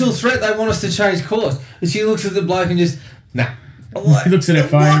 Potential threat. They want us to change course. And she looks at the bloke and just nah. He looks at her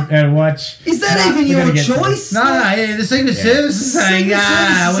phone and watch. Is that even we're your gonna get choice? No, the Secret Service is saying,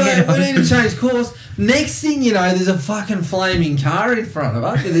 we need to change course. Next thing you know, there's a fucking flaming car in front of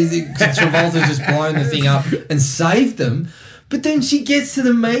her. Travolta's just blown the thing up and saved them. But then she gets to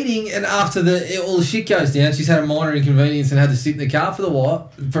the meeting, and after all the shit goes down, she's had a minor inconvenience and had to sit in the car for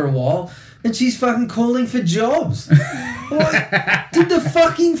a while. And she's fucking calling for jobs. Like, did the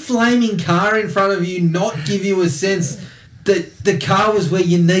fucking flaming car in front of you not give you a sense that the car was where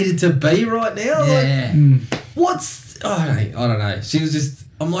you needed to be right now? Yeah. I don't know. She was just...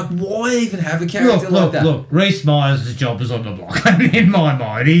 I'm like, why even have a character like that? Look, Reese Myers' job is on the block. In my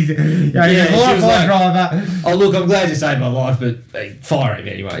mind, he's a she was lifeline driver. Oh, look, I'm glad you saved my life, but fire him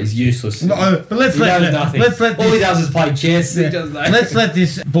anyway. He's useless. No, but let's He let knows nothing. all he does is play chess. He does that. Let's let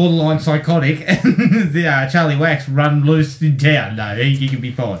this borderline psychotic Charlie Wax run loose in town. No, he can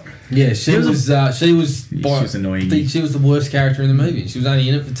be fine. Yeah, she was annoying. She was the worst character in the movie. She was only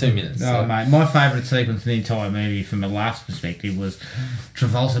in it for 2 minutes. Oh, mate, my favourite sequence in the entire movie from a laughs perspective was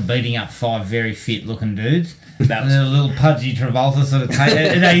Travolta beating up 5 very fit-looking dudes. That was and then a little pudgy Travolta sort of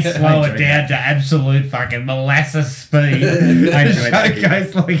and they slow it down to absolute fucking molasses speed. And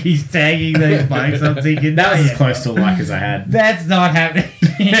showcase like he's tagging these blokes. I'm thinking, that was as close to like as I had. That's not happening.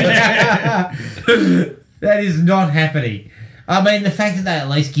 That is not happening. I mean, the fact that they at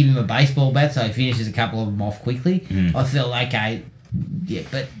least give him a baseball bat so he finishes a couple of them off quickly, I feel okay. Yeah,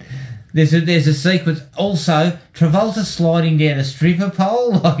 but there's a sequence. Also, Travolta sliding down a stripper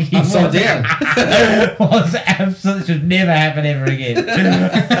pole like he upside down was absolutely should never happen ever again.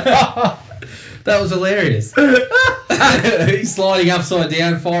 That was hilarious. He's sliding upside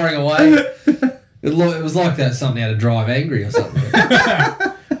down, firing away. It was like that something out of Drive Angry or something.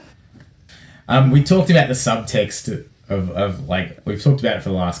 We talked about the subtext of like we've talked about it for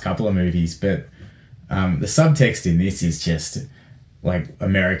the last couple of movies, but the subtext in this is just like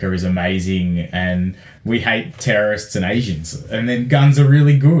America is amazing and we hate terrorists and Asians, and then guns are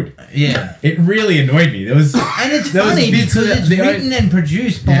really good. Yeah, it really annoyed me. And it's funny because it's written and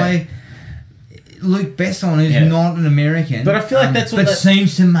produced by Luc Besson, who's not an American, but I feel like that's what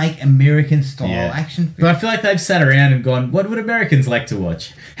seems to make American style action films. But I feel like they've sat around and gone, what would Americans like to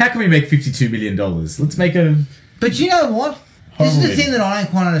watch? How can we make $52 million? Let's make a... But you know what? This is the thing that I don't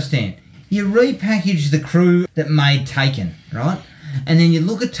quite understand. You repackage the crew that made Taken, right? And then you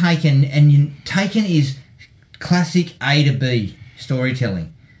look at Taken, and Taken is classic A to B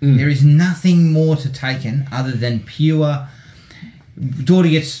storytelling. There is nothing more to Taken other than pure... Daughter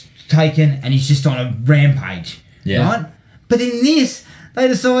gets taken and he's just on a rampage, right? But in this, they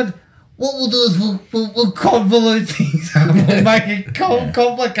decide... What we'll do is we'll convolute things up. We'll make it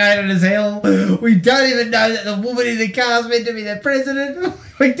complicated as hell. We don't even know that the woman in the car is meant to be the president.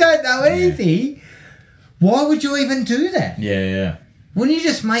 We don't know anything. Why would you even do that? Yeah. Wouldn't you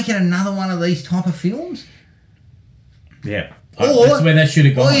just make it another one of these type of films? Yeah. Or, that's where that should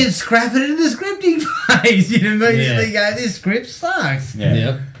have gone. Or you'd scrap it in the scripting phase. You'd immediately go, this script sucks. Yeah.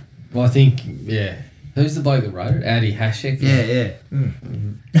 Yep. Well, I think, who's the bloke that wrote it? Adi Hashek? Yeah.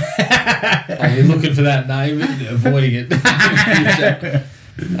 Are you looking for that name and avoiding it?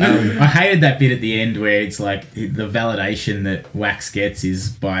 I hated that bit at the end where it's like the validation that Wax gets is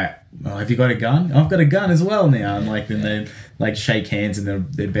by, have you got a gun? I've got a gun as well now. And like then like shake hands and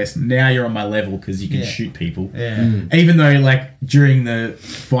they're best. Now you're on my level because you can Yeah. shoot people. Yeah. Even though like during the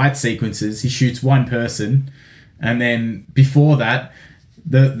fight sequences, he shoots one person, and then before that,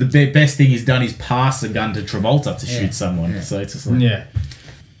 the best thing he's done is pass a gun to Travolta to shoot someone. Yeah. So it's just like, Yeah.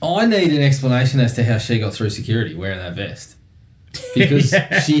 I need an explanation as to how she got through security wearing that vest. Because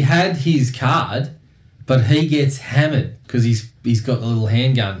she had his card, but he gets hammered because he's got the little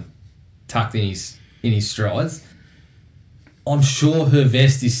handgun tucked in his strides. I'm sure her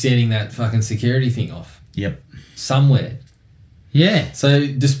vest is setting that fucking security thing off Yep. somewhere. Yeah. So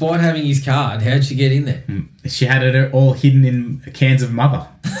despite having his card, how'd she get in there? She had it all hidden in cans of mother.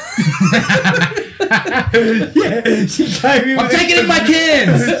 Yeah, she came in. I'm taking it in my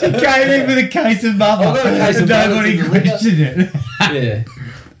cans. She came in with a case of mother. I've got a case of Nobody mother to deliver. questioned it. Yeah.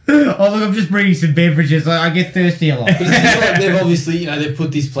 Oh look, I'm just bringing some beverages. I get thirsty a lot. But it's like they've obviously, they've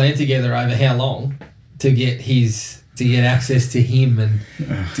put this plan together over how long to get access to him and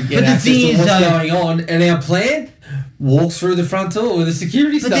to get But the access thing to is, what's though- going on. And our plan walks through the front door where the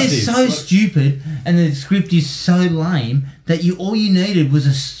security But stuff they're is. so Like, stupid, and the script is so lame that all you needed was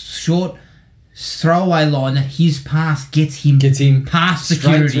a short throwaway line that his pass gets him past straight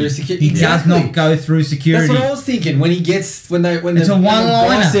security. through security. He does Exactly. not go through security. That's what I was thinking when he gets when It's the a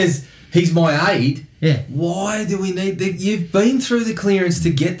one-liner. guy says he's my aide. Yeah, Why do we need that? You've been through the clearance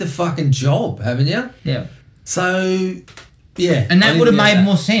to get the fucking job, haven't you? yeah. So, yeah. And I that didn't would have get made that.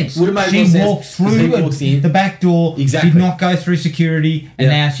 more sense. Would have made she more sense. walked 'Cause he through walks in. the back door, Exactly. did not go through security,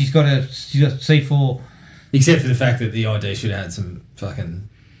 and Yeah. now she's got a C4. Except for the fact that the ID should have had some fucking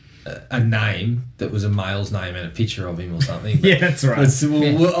a name that was a male's name and a picture of him or something. But Yeah, that's right.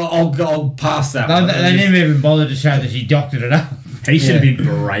 I'll pass that They, one. they didn't even bother to show that she doctored it up. He should have Yeah. been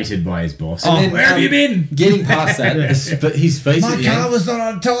berated by his boss. And then, Where have you been? Getting past that, but his speech My at the car end, was not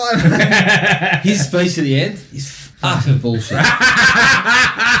on time. his speech at the end is utter bullshit.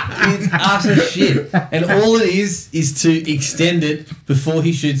 It's utter shit, and all it is to extend it before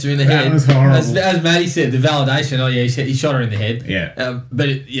he shoots her in the That head. was horrible. As Maddie said, the validation. Oh yeah, he shot her in the head. Yeah. But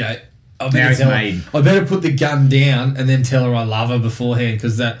I Now better he's tell her- made. I better put the gun down and then tell her I love her beforehand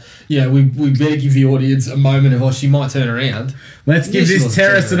because we better give the audience a moment of she might turn around. Let's give Yeah, she this wasn't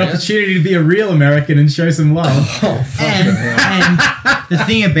terrorist an turning around. opportunity to be a real American and show some love. Oh fuck! and the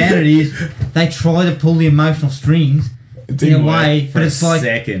thing about it is, they try to pull the emotional strings in a way, for but it's like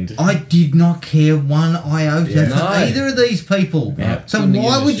second. I did not care one iota Yeah. for No. either of these people. Yeah. So Couldn't give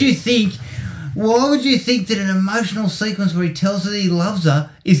why a would shit. you think? Why would you think that an emotional sequence where he tells her that he loves her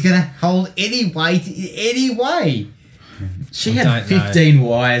is going to hold any weight in any way? She I had don't know. 15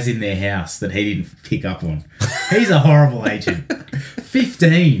 wires in their house that he didn't pick up on. He's a horrible agent.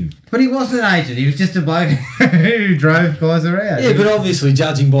 15. But he wasn't an agent. He was just a bloke who drove guys around. Yeah, but obviously,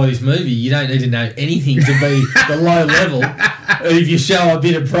 judging by this movie, you don't need to know anything to be the low level. If you show a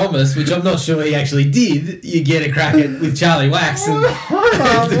bit of promise, which I'm not sure he actually did, you get a crack at with Charlie Wax. And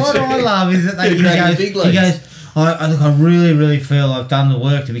what I love is that Get a crack at the big he leagues. goes, look, I really, really feel I've done the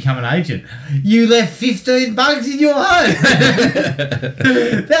work to become an agent. You left 15 bugs in your home.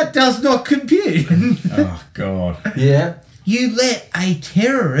 That does not compute. Oh, God. yeah. You let a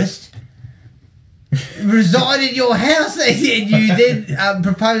terrorist reside in your house and you then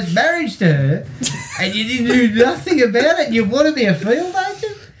proposed marriage to her and you didn't do nothing about it. You want to be a field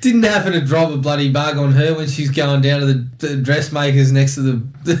agent? Didn't happen to drop a bloody bug on her when she's going down to the dressmakers next to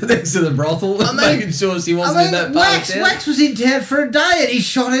the brothel, I mean- making sure she wasn't in that part of town. Wax was in town for a day and he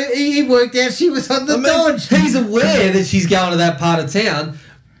shot her. He worked out she was on the dodge. He's aware that she's going to that part of town,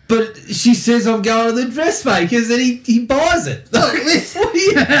 but she says, I'm going to the dressmakers, and he buys it. Look, listen. What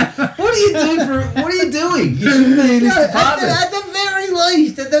do you doing? You shouldn't be in this No, department. at the very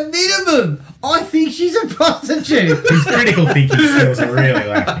least, at the minimum, I think she's a prostitute. His critical thinking skills are really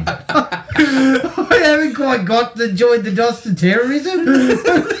lacking. I haven't quite joined the dots to terrorism.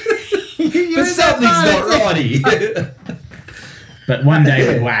 But something's not right here. But one day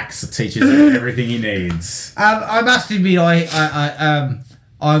with Wax teaches him everything he needs. I must admit,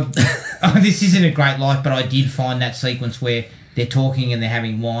 this isn't a great light, but I did find that sequence where they're talking and they're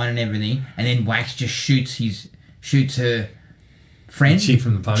having wine and everything, and then Wax just shoots her friend The chick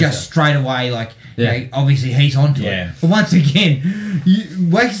from the pony just show. straight away. Like, Yeah. obviously he's onto Yeah. it. But once again,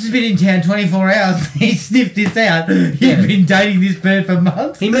 Wax has been in town 24 hours. He sniffed this out. He's Yeah. been dating this bird for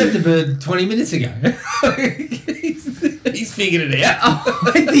months. He met the bird 20 minutes ago. he's figured it out.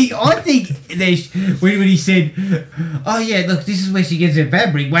 I think when he said, "Oh yeah, look, this is where she gets her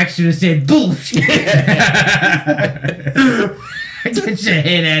fabric," Wax should have said, "Bullshit." Get your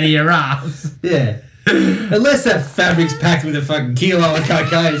head out of your ass. Yeah. Unless that fabric's packed with a fucking kilo of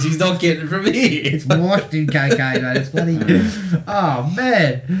cocaine, she's not getting it from here. It's washed in cocaine, mate. It's bloody. Oh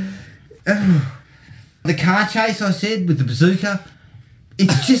man. The car chase I said with the bazooka.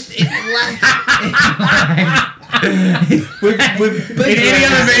 It's just In any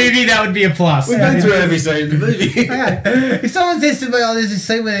other movie, that would be a plus. We've been through every scene in the movie. If someone says to me, "Oh, there's this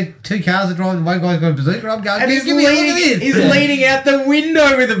scene where two cars are driving, one guy's got a bazooka," I'm going, And "Give me a look at this." he's leaning out the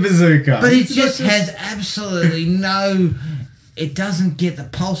window with a bazooka. But it just has absolutely no. It doesn't get the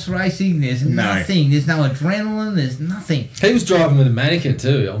pulse racing. There's nothing. There's no adrenaline. There's nothing. He was driving with a mannequin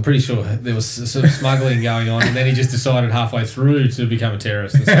too. I'm pretty sure there was sort of smuggling going on, and then he just decided halfway through to become a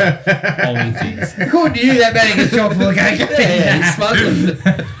terrorist and start holding things. According to you, that mannequin's chock full of cocaine. Yeah, he's smuggling.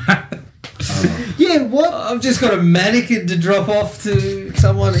 Yeah, what? I've just got a mannequin to drop off to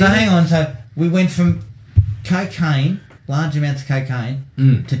someone. So hang on. So we went from cocaine, large amounts of cocaine,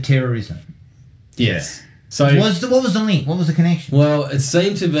 to terrorism. Yes. So What was the link? What was the connection? well, it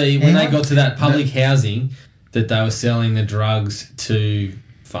seemed to be when Hang they on. got to that public housing that they were selling the drugs to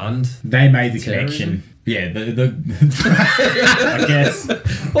fund. they made the Terrorism? connection. Yeah, the I guess.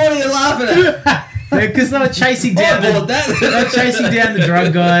 What are you laughing at? Because they were chasing down I bought that. they were chasing down the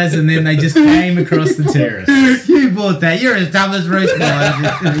drug guys, and then they just came across the terrorists. You bought that. You're as dumb as Ruth Myers.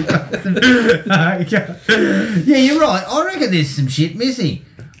 Yeah, you're right. I reckon there's some shit missing.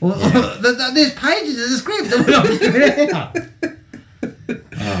 Well, there's pages of the script that we're not giving out.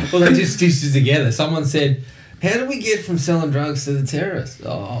 Well, they just stitched it together. Someone said, "How do we get from selling drugs to the terrorists?"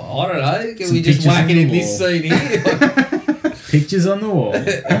 Oh, I don't know. Can Some we just pictures whack on it the in this wall. scene here? Pictures on the wall.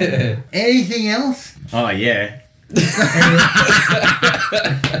 Anything else? Oh yeah.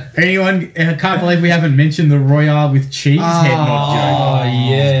 Anyone? I can't believe we haven't mentioned the Royale with cheese head not joke. Oh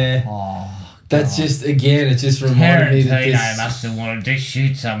yeah. Oh, That's just again. It just reminded me that Tarantino this. must have wanted to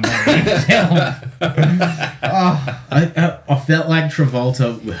shoot somebody. I felt like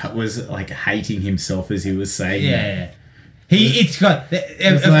Travolta was like hating himself as he was saying that. Yeah. It's got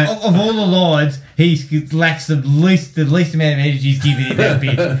of like- all the lines, he lacks the least amount of energy he's given in that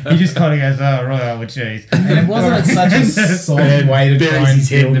bit. He just kind of goes, "Oh, Royale with cheese." And it wasn't such a solid way to try Buries and his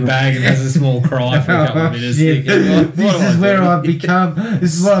head in the build bag and has a small cry for a couple of minutes. Yeah. Thinking, "What This am is I where doing?" I've become.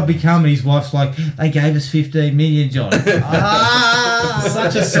 This is what I've become. And his wife's like, "They gave us 15 million, John."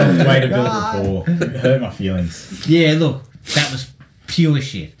 Such a soft way to build rapport. It hurt my feelings. Yeah, look, that was pure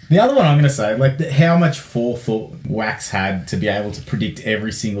shit. The other one I'm going to say, like how much forethought Wax had to be able to predict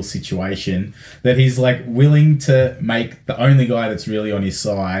every single situation, that he's like willing to make the only guy that's really on his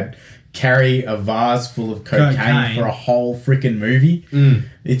side carry a vase full of cocaine for a whole freaking movie.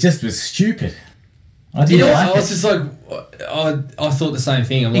 It just was stupid. I You didn't know, like I was just like, I thought the same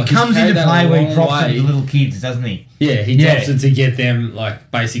thing. I'm It like, he's comes carried into that play a when he long drops it way. to little kids, doesn't he? Yeah, he Yeah. drops it to get them like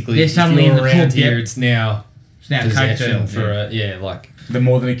basically. They're If suddenly you're in the around club, here, yeah. it's now It's now possession cocaine for like the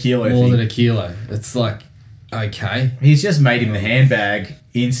more than a kilo more thing. than a kilo. It's like okay. He's just made him the handbag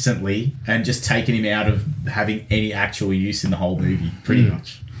instantly and just taken him out of having any actual use in the whole movie, pretty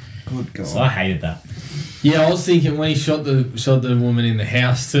much. Good God. So I hated that. Yeah, I was thinking when he shot the woman in the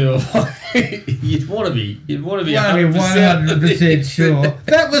house too. you'd want to be 100% sure.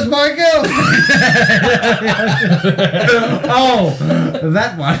 That was my girl. Oh,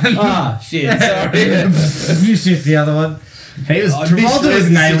 that one. Ah, shit. Sorry. You shit the other one. He was I Travolta misread was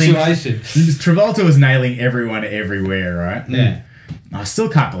the nailing situation. Travolta was nailing everyone everywhere, right? Yeah. I still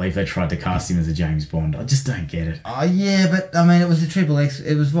can't believe they tried to cast him as a James Bond. I just don't get it. Oh yeah, but I mean, it was a triple X.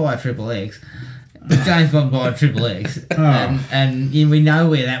 It was via triple X. It was James Bond via triple X, and we know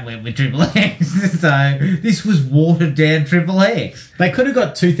where that went with triple X. So this was watered down triple X. They could have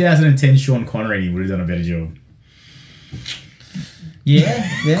got 2010 Sean Connery and he would have done a better job.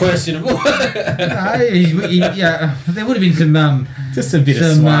 Yeah. Questionable. No, yeah, there would have been some Just a bit of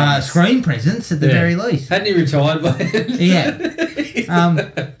some smartness. screen presence at the Yeah. very least. Hadn't he retired by then? Yeah.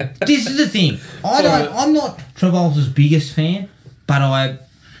 This is the thing. I'm not Travolta's biggest fan, but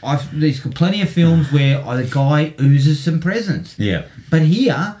there's plenty of films where the guy oozes some presence. Yeah. But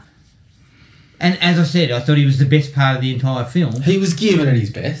here, and as I said, I thought he was the best part of the entire film. He was giving it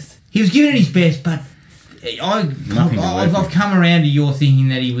his best. He was giving it his best, but I've come around to your thinking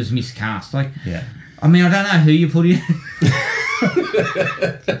that he was miscast. Like, Yeah. I mean, I don't know who you put in.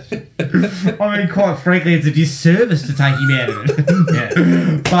 I mean, quite frankly, it's a disservice to take him out of it.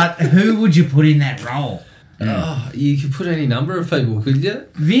 Yeah. But who would you put in that role? Oh, you could put any number of people, couldn't you?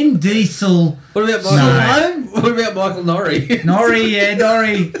 Vin Diesel, What about Michael? Stallone? What about Michael Norrie? Norrie,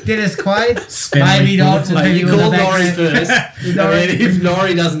 Dennis Quaid. Stanley Maybe not. Fullerton. Mate, you depending on call the Norrie background. first, and then if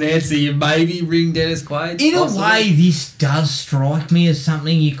Norrie doesn't answer, you maybe ring Dennis Quaid. In a possibly. way, this does strike me as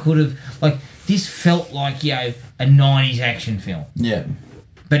something you could have, like, this felt like, a 90s action film. Yeah.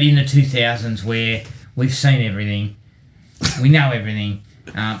 But in the 2000s where we've seen everything, we know everything,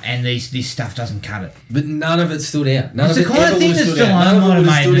 and this stuff doesn't cut it. But none of it stood out. None It's of the it kind of ever thing would have that stood out. Stallone None of it might would have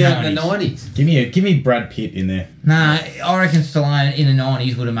have stood made in out the in the 90s. Give me Brad Pitt in there. Nah, I reckon Stallone in the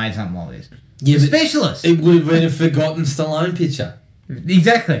 90s would have made something like this. Yeah, The but Specialist. It would have been a forgotten Stallone picture.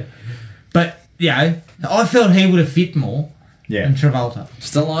 Exactly. But, I felt he would have fit more Yeah. than Travolta.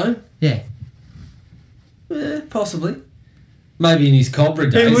 Stallone? Yeah. Possibly. Maybe in his Cobra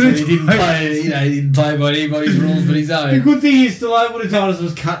days, would've he didn't play. He didn't play by anybody's rules but his The own. good thing is Stallone would have told us it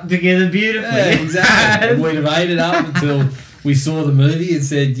was cut together beautifully. Yeah, exactly. And we'd have ate it up until we saw the movie and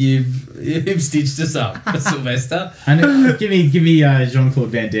said, "You've stitched us up, Sylvester." And give me Jean-Claude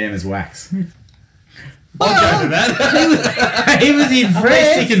Van Damme as Wax. I'll go to that. He was in At least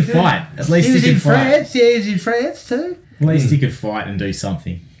France. he can fight. At least He was he in can fight. France. Yeah, he was in France too. At least he could fight and do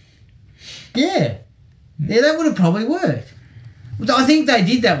something. Yeah. Yeah, that would have probably worked. I think they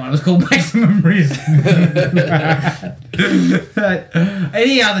did that one. It was called Maximum Risk. But,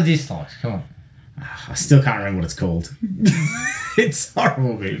 any other dislikes? Come on. I still can't remember what it's called. It's a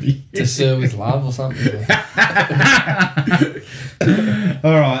horrible movie. To Sir with Love or something.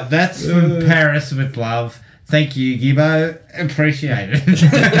 All right, that's from Paris with Love. Thank you, Gibbo. Appreciate it. Thanks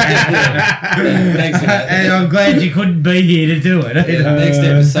for that. And I'm glad you couldn't be here to do it. Next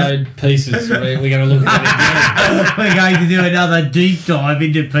episode, Pieces. We're going to look at it again. We're going to do another deep dive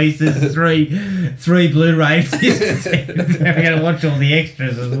into Pieces, three Blu-rays. We're going to watch all the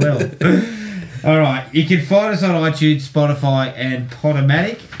extras as well. All right, you can find us on iTunes, Spotify, and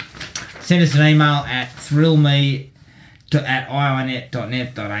Podomatic. Send us an email at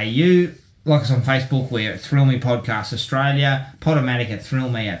thrillme@iinet.net.au. Like us on Facebook, we're at Thrill Me Podcast Australia. Podomatic at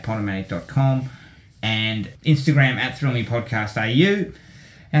thrillme@podomatic.com. And Instagram at Thrill Me Podcast AU.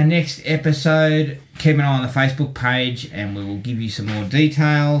 Our next episode, keep an eye on the Facebook page and we will give you some more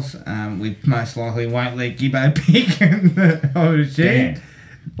details. We most likely won't let Gibbo pick, I would assume.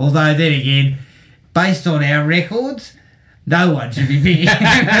 Although then again, based on our records, no one should be picking.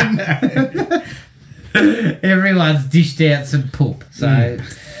 Everyone's dished out some poop. So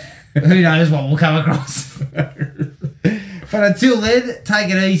who knows what we'll come across. But until then, take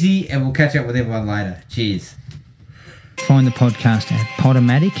it easy and we'll catch up with everyone later. Cheers. Find the podcast at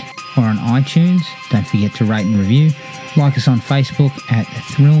Podomatic or on iTunes. Don't forget to rate and review. Like us on Facebook at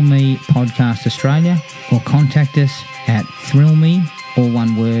Thrill Me Podcast Australia or contact us at thrillme, all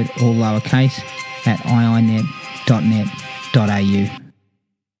one word, all lowercase, at iinet.net.au.